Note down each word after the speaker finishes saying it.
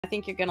I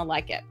think you're going to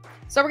like it.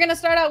 So we're going to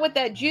start out with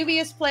that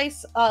Juvia's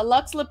Place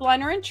Luxe Lip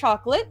Liner in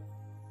chocolate.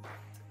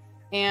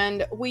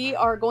 And we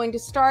are going to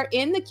start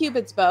in the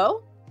Cupid's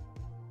bow.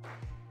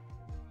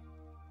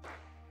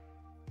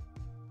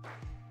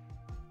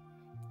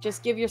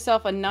 Just give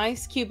yourself a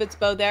nice Cupid's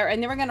bow there.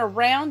 And then we're going to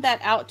round that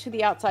out to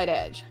the outside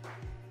edge.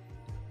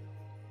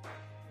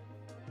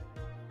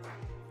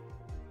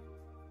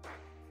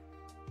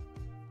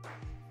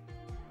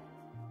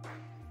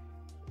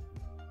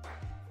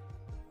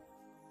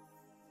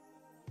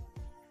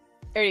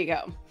 There you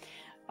go.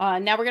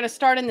 Now we're going to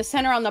start in the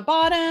center on the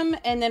bottom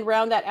and then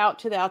round that out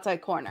to the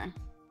outside corner.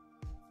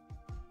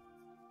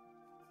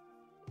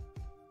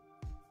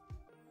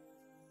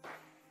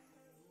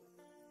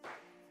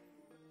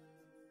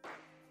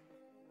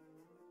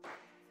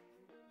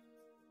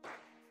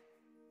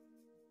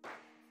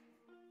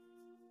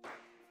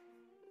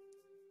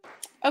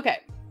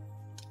 Okay,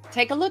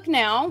 take a look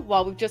now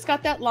while we've just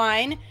got that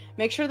line.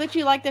 Make sure that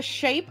you like the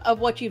shape of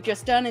what you've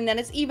just done and then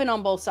it's even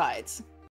on both sides.